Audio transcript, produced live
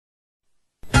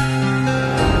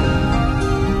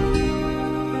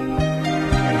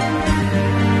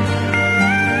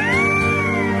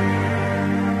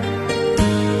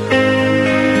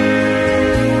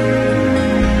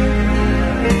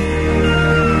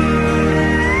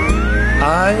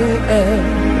I am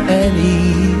an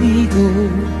eagle.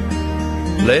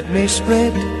 Let me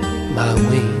spread my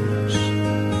wings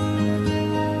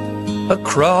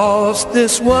across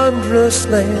this wondrous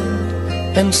land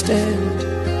and stand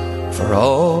for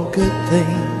all good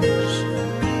things,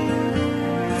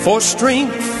 for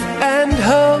strength and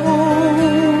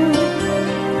hope,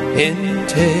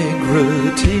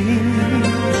 integrity.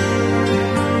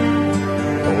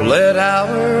 Oh, let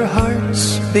our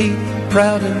hearts be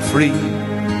proud and free.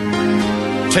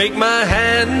 Take my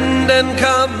hand and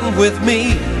come with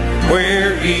me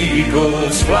where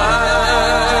eagles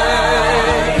fly,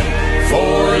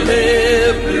 for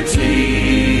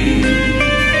liberty,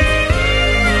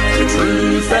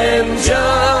 truth and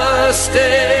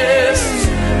justice,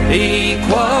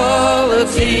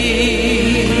 equality,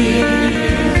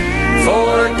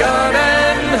 for God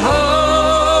and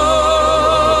home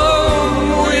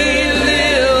we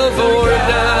live or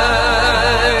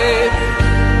die.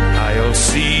 I'll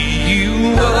see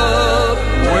you up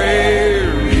where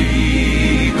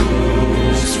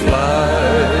eagles fly.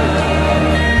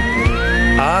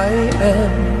 I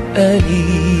am an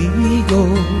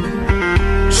eagle,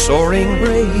 soaring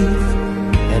brave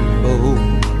and bold.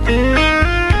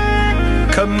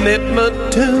 Commitment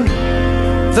to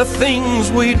the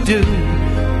things we do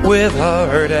with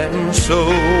heart and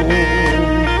soul,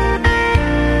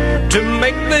 to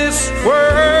make this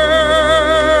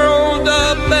world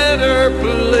a better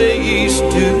place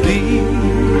to be.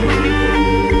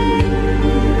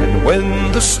 And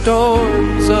when the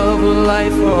storms of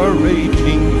life are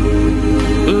raging,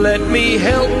 let me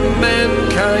help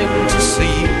mankind to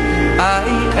see I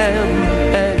am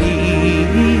an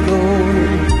eagle,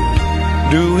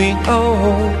 doing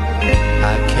all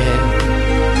I can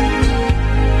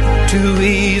to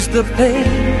ease the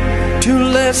pain, to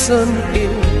lessen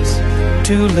ills,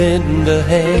 to lend a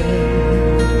hand.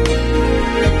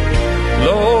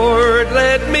 Lord,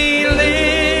 let me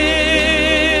live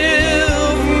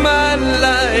my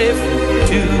life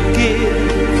to give.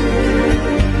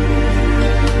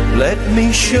 Let me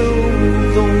show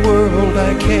the world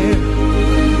I care.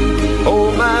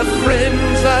 Oh, my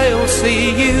friends, I'll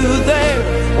see you there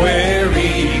where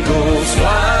eagles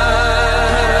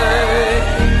fly,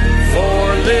 for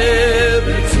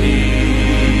liberty,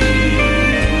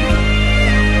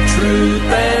 truth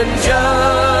and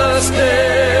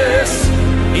justice,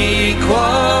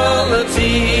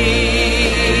 equality,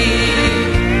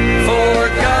 for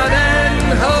God and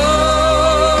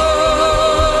home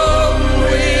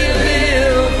we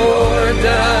live or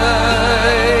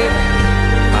die.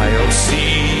 I'll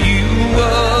see you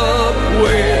up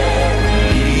where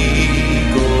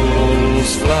eagles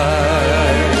fly.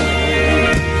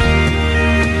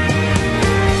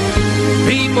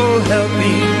 People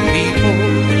helping people,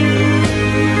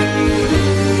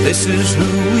 this is who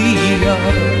we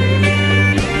are.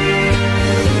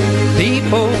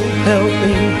 People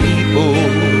helping people,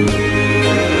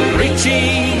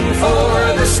 reaching for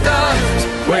the stars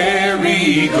where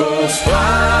eagles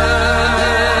fly,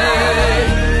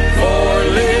 for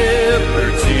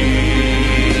liberty,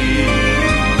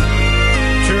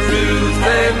 truth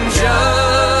and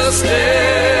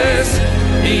justice,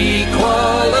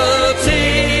 equality,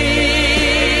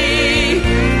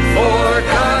 for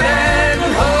God and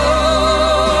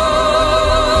home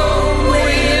we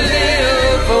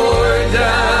live or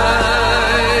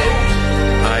die.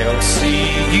 I'll see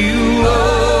you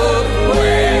up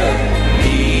where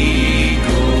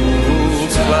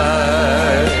eagles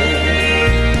fly.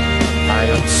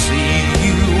 I'll see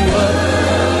you up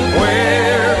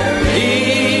where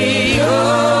eagles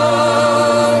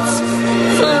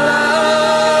fly.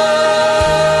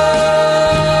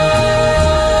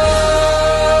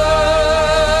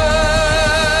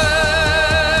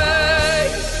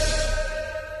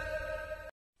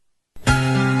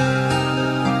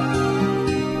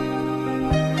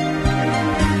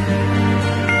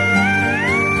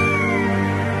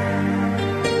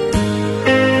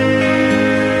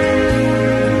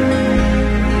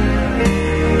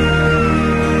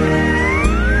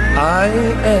 I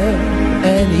am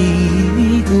an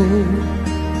eagle.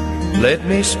 Let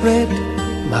me spread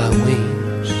my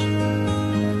wings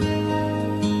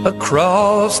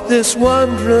across this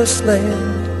wondrous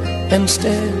land and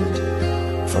stand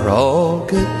for all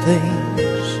good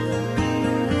things,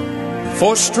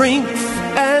 for strength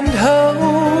and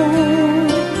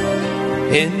hope,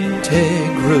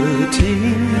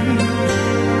 integrity.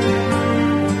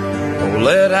 Oh,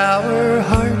 let our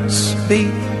hearts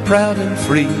be proud and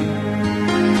free.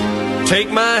 Take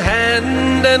my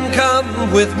hand and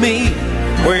come with me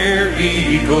where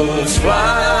eagles fly,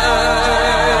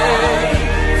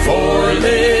 for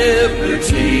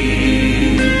liberty,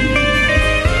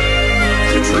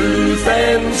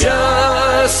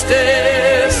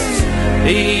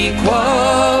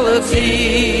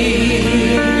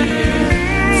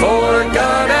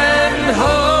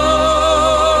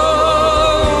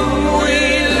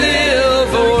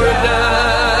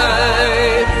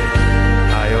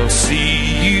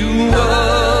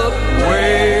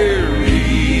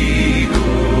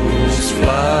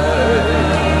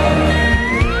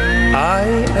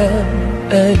 am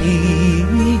an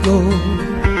eagle,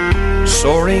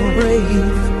 soaring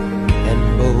brave and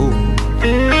bold.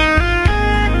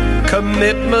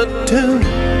 Commitment to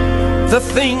the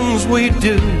things we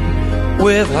do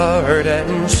with heart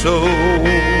and soul,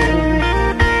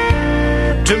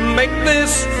 to make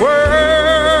this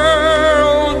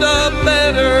world a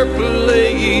better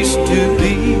place to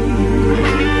be.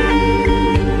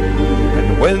 And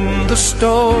when the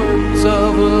storms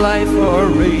of life are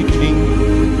raging,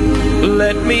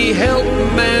 let me help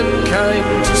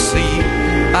mankind to see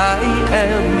I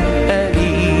am an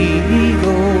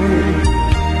eagle,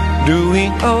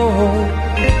 doing all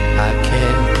I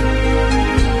can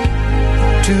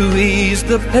to ease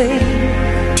the pain,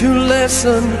 to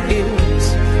lessen ills,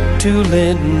 to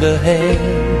lend a hand.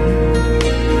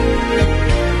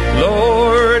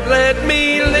 Lord, let me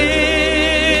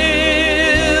live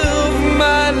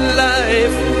my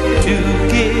life to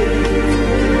give.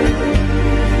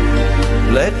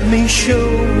 Let me show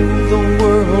the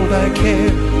world I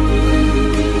care.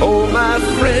 Oh, my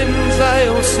friends,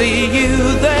 I'll see you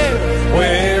there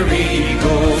where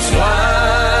eagles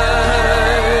fly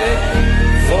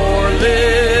for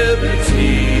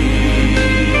liberty,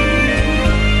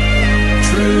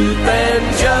 truth and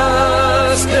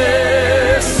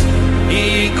justice,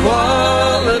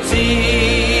 equality,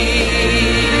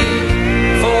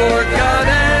 for God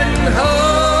and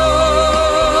home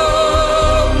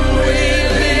we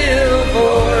live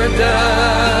or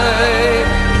die.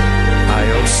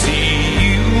 I'll see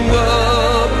you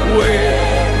up where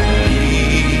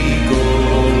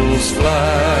eagles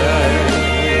fly.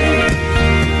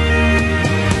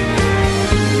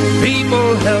 People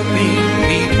helping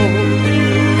people,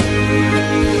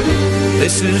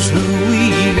 this is who we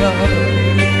are.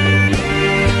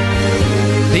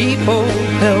 People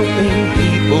helping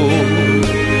people,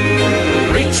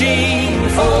 reaching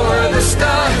for the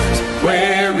stars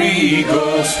where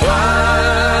eagles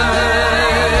fly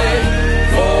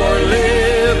for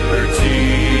liberty,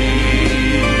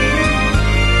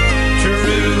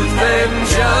 truth and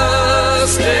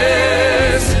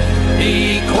justice,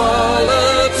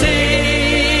 equality,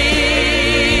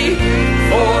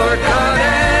 for God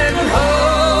and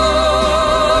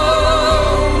home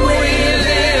we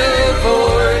live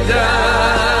or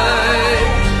die.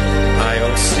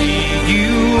 I'll see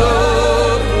you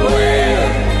up where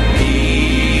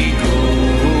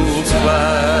eagles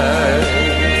fly.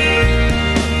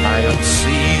 I'll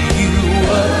see you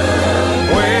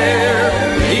up where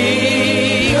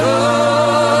eagles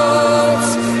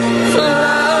fly.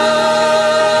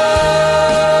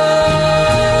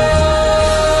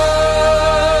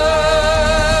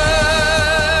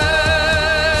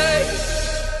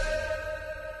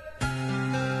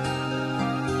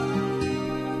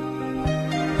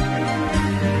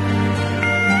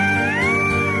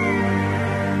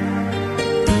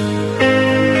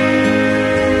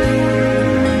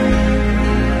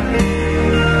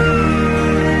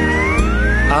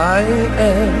 I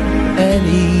am an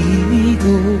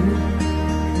eagle,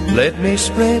 let me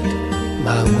spread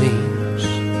my wings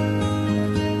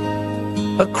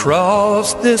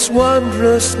across this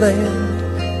wondrous land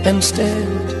and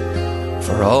stand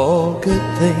for all good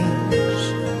things,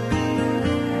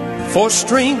 for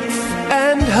strength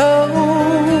and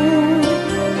hope,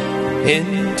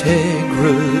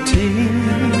 integrity.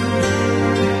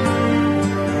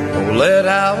 Oh, let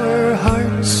our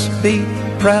hearts be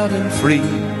proud and free.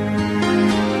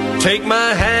 Take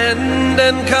my hand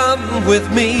and come with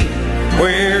me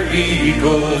where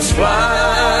eagles fly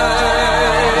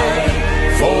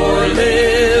for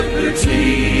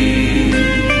liberty,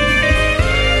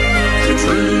 to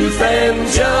truth and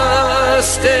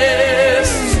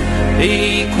justice,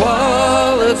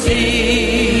 equality,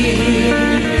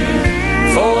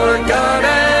 for God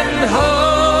and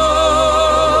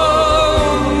home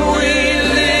we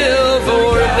live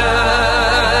or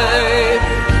die.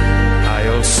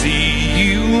 I'll see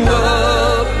you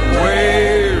up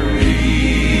where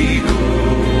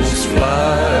eagles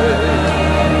fly.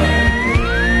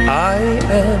 I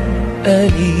am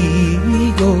an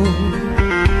eagle,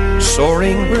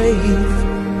 soaring brave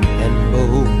and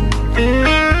bold.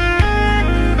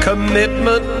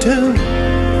 Commitment to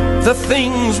the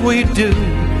things we do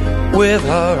with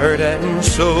heart and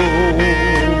soul,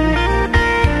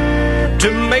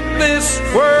 to make this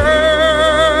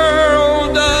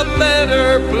world a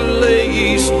better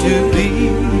place to be.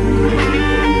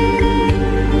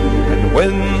 And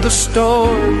when the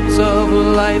storms of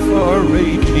life are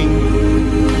raging,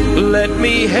 let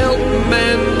me help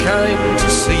mankind to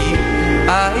see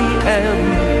I am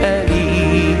an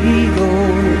eagle,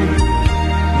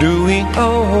 doing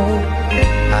all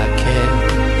I can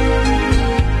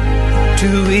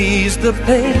the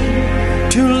pain.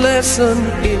 To lessen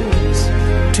is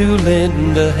to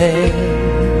lend a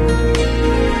hand.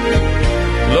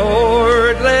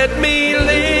 Lord, let me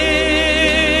live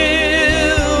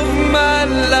my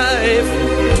life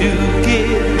to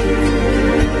give.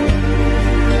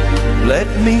 Let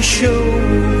me show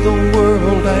the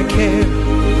world I care.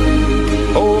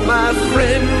 Oh, my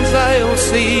friends, I'll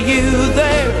see you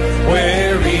there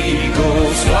where He